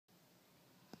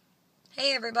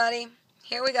Hey everybody,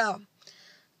 here we go.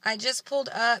 I just pulled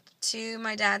up to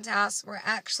my dad's house. We're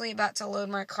actually about to load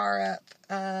my car up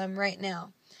right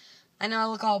now. I know I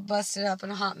look all busted up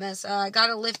and a hot mess. I got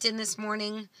a lift in this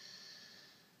morning.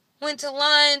 Went to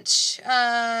lunch.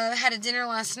 Had a dinner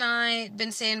last night.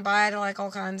 Been saying bye to like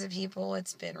all kinds of people.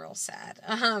 It's been real sad.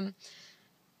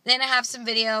 Then I have some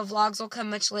video. Vlogs will come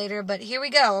much later. But here we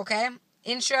go, okay?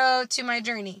 Intro to my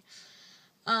journey.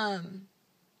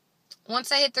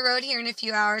 Once I hit the road here in a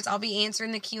few hours, I'll be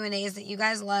answering the Q&As that you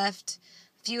guys left,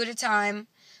 a few at a time.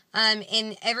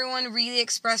 And everyone really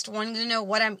expressed wanting to know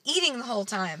what I'm eating the whole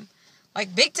time.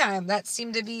 Like, big time. That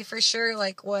seemed to be for sure,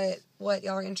 like, what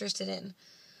y'all are interested in.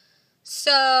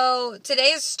 So,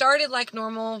 today has started like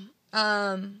normal.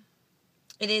 It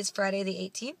is Friday the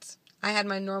 18th. I had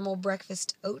my normal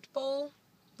breakfast oat bowl,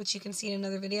 which you can see in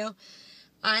another video.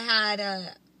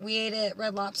 We ate at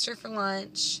Red Lobster for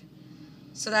lunch.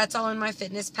 So that's all in my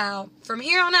Fitness Pal. From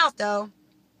here on out, though,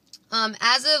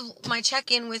 as of my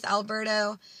check-in with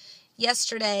Alberto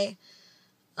yesterday,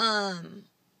 I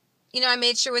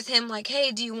made sure with him, like,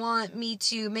 hey, do you want me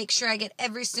to make sure I get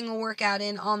every single workout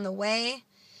in on the way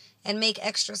and make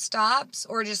extra stops,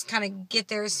 or just kind of get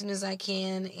there as soon as I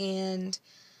can and,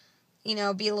 be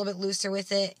a little bit looser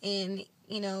with it? And,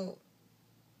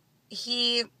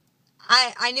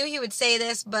 I knew he would say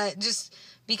this, but just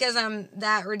because I'm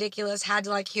that ridiculous, had to,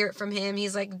 like, hear it from him.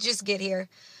 He's like, just get here.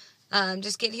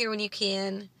 Just get here when you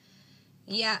can.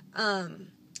 Yeah.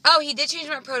 He did change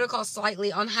my protocol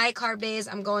slightly. On high carb days,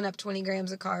 I'm going up 20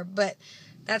 grams of carb, but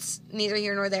that's neither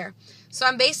here nor there. So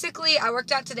I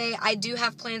worked out today. I do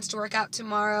have plans to work out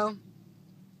tomorrow.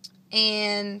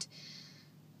 And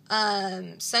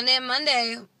Sunday and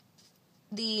Monday,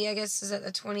 I guess, is it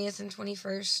the 20th and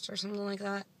 21st or something like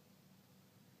that?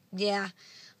 Yeah.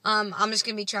 I'm just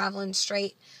going to be traveling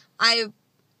straight. I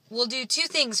will do two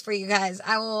things for you guys.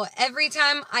 Every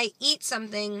time I eat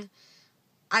something,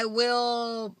 I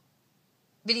will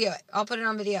video it. I'll put it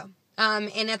on video.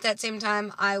 And at that same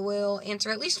time, I will answer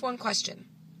at least one question,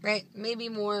 right? Maybe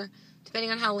more,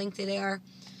 depending on how lengthy they are.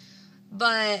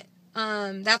 But,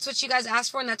 that's what you guys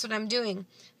asked for, and that's what I'm doing.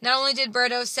 Not only did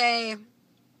Berto say,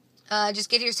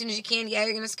 just get here as soon as you can. Yeah,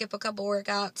 you're going to skip a couple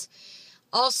workouts.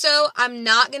 Also, I'm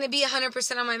not going to be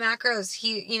 100% on my macros.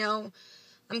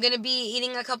 I'm going to be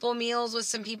eating a couple meals with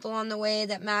some people on the way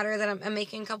that matter, that I'm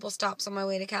making a couple stops on my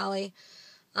way to Cali.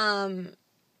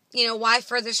 Why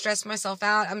further stress myself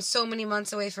out? I'm so many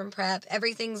months away from prep.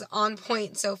 Everything's on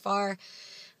point so far.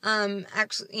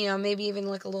 Actually, maybe even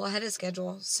like a little ahead of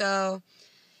schedule. So,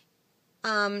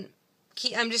 I'm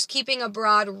just keeping a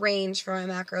broad range for my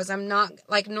macros. I'm not,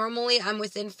 like, normally I'm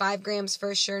within 5 grams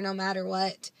for sure, no matter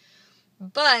what.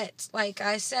 But, like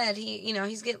I said,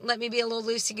 he's let me be a little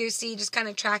loosey-goosey, just kind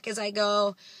of track as I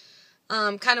go,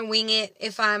 kind of wing it.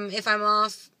 If I'm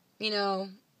off,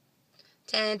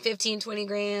 10, 15, 20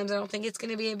 grams, I don't think it's going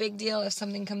to be a big deal. If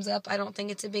something comes up, I don't think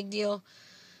it's a big deal.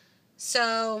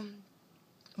 So,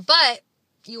 but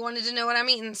you wanted to know what I'm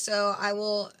eating, so I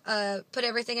will put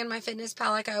everything in my Fitness Pal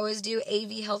like I always do.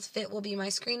 AV Health Fit will be my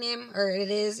screen name, or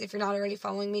it is. If you're not already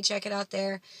following me, check it out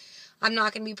there. I'm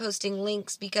not going to be posting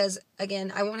links because,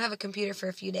 again, I won't have a computer for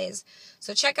a few days.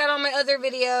 So check out all my other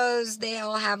videos. They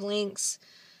all have links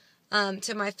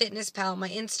to my Fitness Pal, my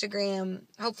Instagram.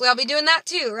 Hopefully I'll be doing that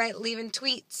too, right? Leaving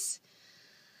tweets.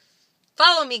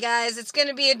 Follow me, guys. It's going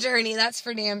to be a journey. That's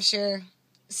for damn sure.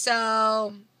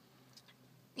 So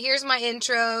here's my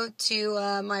intro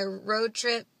to my road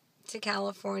trip to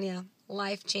California.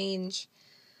 Life change.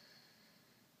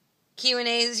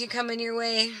 Q&As, you coming your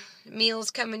way.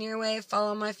 Meals coming your way.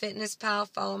 Follow my Fitness Pal.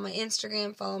 Follow my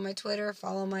Instagram. Follow my Twitter.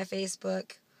 Follow my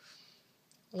Facebook.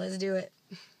 Let's do it.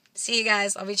 See you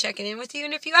guys. I'll be checking in with you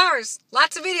in a few hours.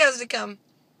 Lots of videos to come.